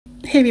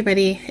Hey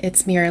everybody,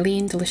 it's me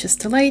Arlene, Delicious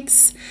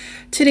Delights.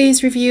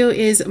 Today's review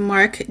is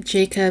MARC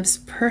Jacobs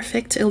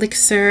Perfect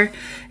Elixir.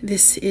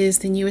 This is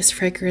the newest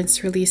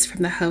fragrance release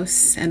from the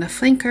house and a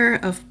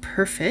flanker of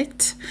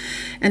Perfect.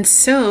 And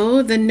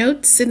so the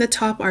notes in the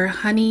top are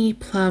honey,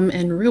 plum,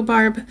 and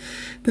rhubarb.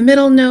 The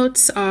middle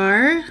notes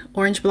are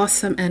orange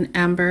blossom and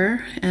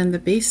amber, and the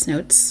base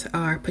notes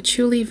are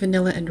patchouli,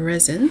 vanilla, and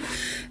resin.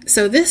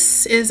 So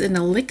this is an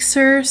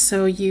elixir,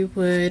 so you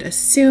would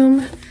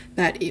assume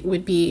that it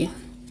would be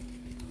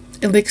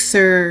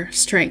elixir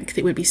strength.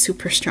 It would be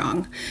super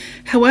strong.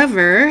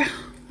 However,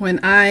 when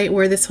I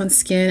wore this on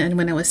skin and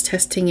when I was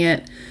testing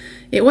it,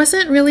 it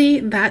wasn't really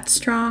that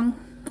strong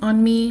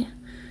on me.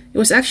 It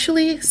was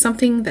actually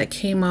something that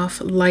came off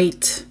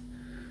light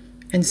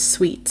and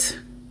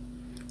sweet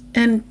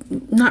and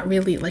not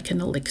really like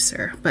an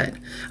elixir, but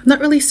I'm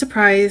not really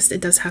surprised. It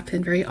does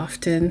happen very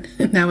often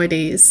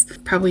nowadays,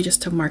 probably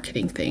just a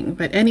marketing thing.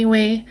 But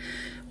anyway,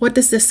 what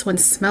does this one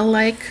smell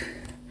like?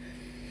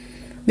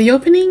 The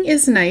opening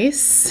is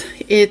nice.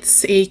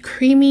 It's a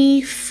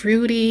creamy,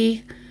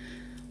 fruity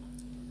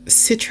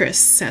citrus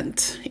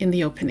scent in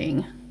the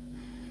opening.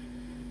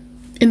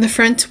 In the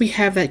front, we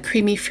have that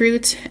creamy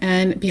fruit,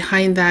 and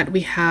behind that,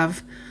 we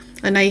have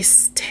a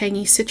nice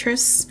tangy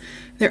citrus.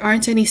 There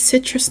aren't any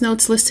citrus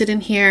notes listed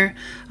in here.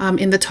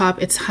 In the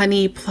top, it's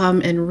honey,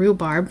 plum, and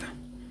rhubarb.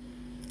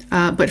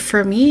 But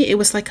for me, it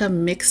was like a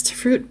mixed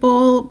fruit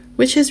bowl,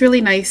 which is really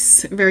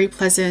nice, very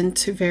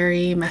pleasant,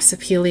 very mass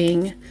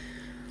appealing.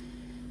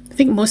 I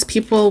think most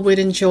people would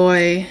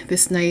enjoy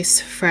this nice,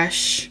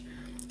 fresh,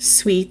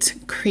 sweet,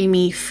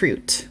 creamy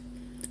fruit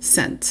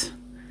scent.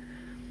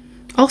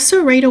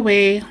 Also, right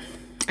away,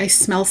 I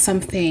smell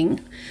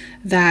something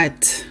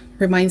that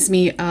reminds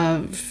me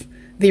of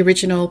the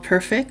original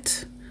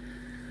Perfect.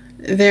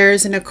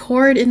 There's an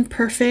accord in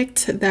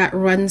Perfect that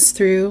runs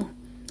through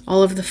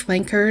all of the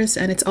flankers,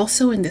 and it's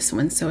also in this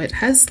one, so it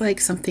has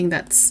like something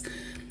that's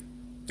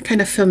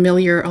kind of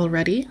familiar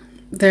already.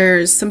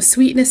 There's some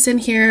sweetness in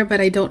here,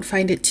 but I don't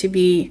find it to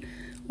be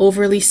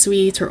overly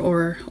sweet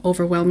or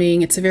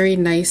overwhelming. It's a very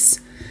nice,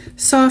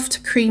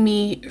 soft,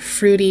 creamy,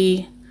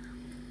 fruity,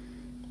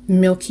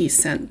 milky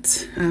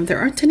scent. There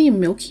aren't any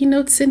milky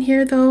notes in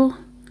here though,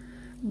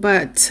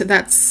 but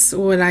that's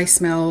what I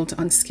smelled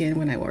on skin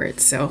when I wore it.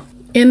 So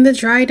in the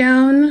dry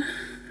down,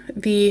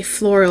 the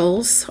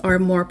florals are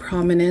more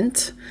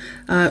prominent.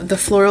 The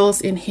florals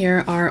in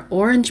here are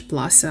orange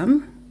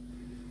blossom.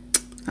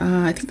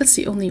 I think that's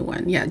the only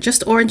one. Yeah,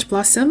 just orange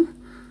blossom.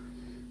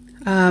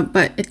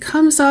 But it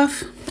comes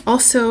off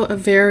also a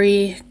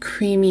very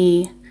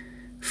creamy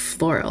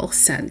floral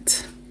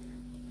scent.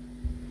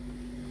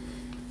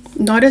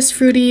 Not as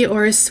fruity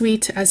or as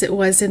sweet as it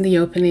was in the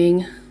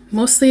opening.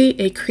 Mostly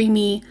a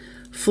creamy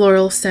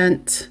floral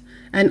scent.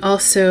 And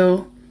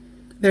also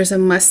there's a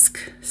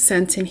musk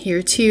scent in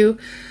here too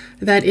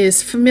that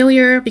is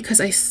familiar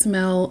because I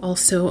smell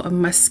also a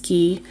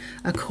musky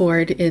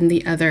accord in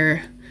the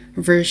other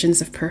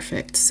versions of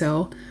Perfect.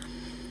 So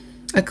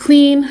a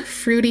clean,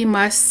 fruity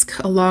musk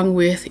along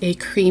with a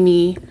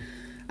creamy,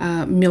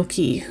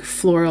 milky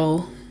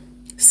floral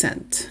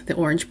scent, the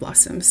orange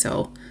blossom.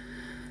 So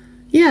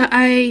yeah,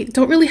 I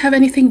don't really have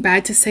anything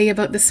bad to say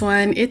about this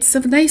one. It's a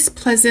nice,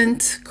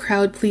 pleasant,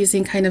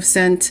 crowd-pleasing kind of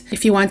scent.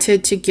 If you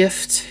wanted to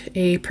gift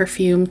a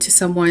perfume to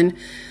someone,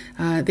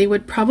 they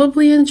would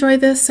probably enjoy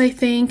this, I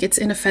think. It's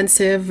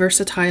inoffensive,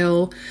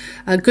 versatile,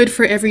 good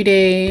for every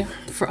day,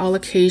 for all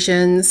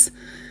occasions.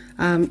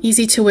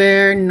 Easy to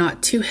wear,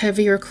 not too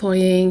heavy or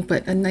cloying,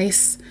 but a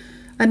nice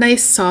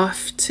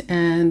soft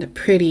and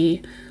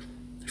pretty,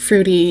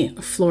 fruity,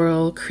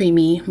 floral,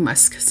 creamy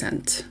musk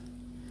scent.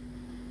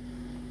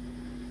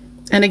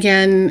 And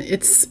again,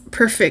 it's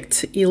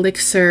Perfect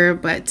Elixir,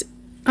 but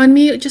on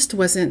me, it just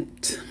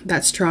wasn't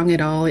that strong at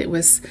all. It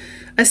was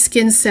a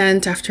skin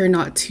scent after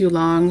not too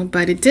long,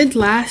 but it did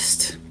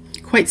last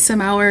quite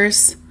some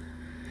hours.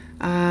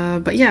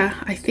 But yeah,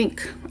 I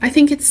think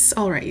it's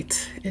all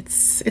right.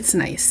 It's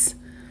nice.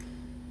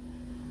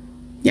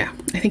 Yeah,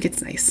 I think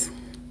it's nice.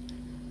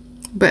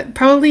 But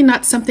probably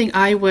not something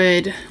I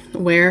would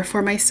wear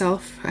for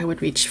myself. I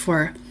would reach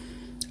for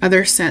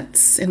other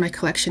scents in my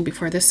collection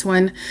before this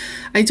one.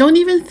 I don't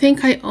even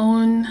think I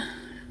own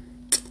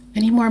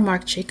any more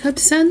MARC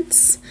Jacobs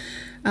scents.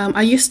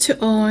 I used to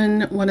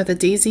own one of the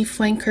Daisy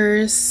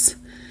flankers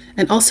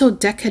and also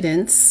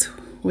Decadence,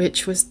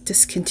 which was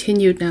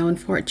discontinued now,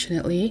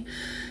 unfortunately.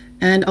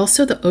 And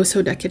also the Oh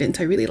So Decadent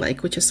I really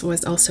like, which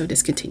was also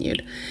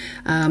discontinued.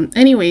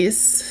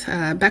 Anyways,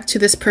 back to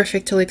this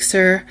Perfect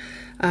Elixir.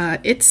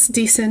 It's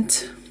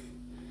decent.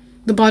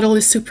 The bottle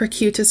is super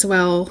cute as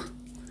well.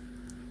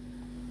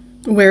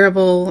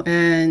 Wearable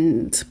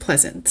and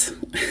pleasant.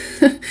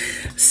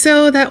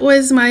 So that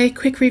was my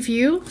quick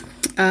review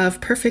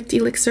of Perfect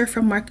Elixir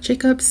from MARC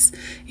Jacobs.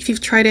 If you've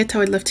tried it, I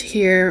would love to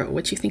hear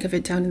what you think of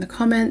it down in the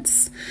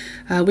comments.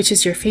 Which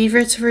is your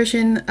favorite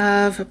version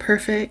of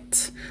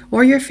Perfect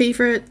or your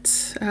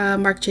favorite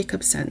MARC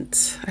Jacobs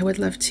scent? I would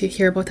love to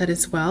hear about that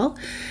as well.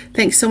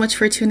 Thanks so much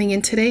for tuning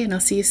in today, and I'll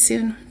see you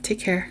soon.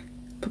 Take care.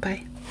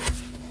 Bye-bye.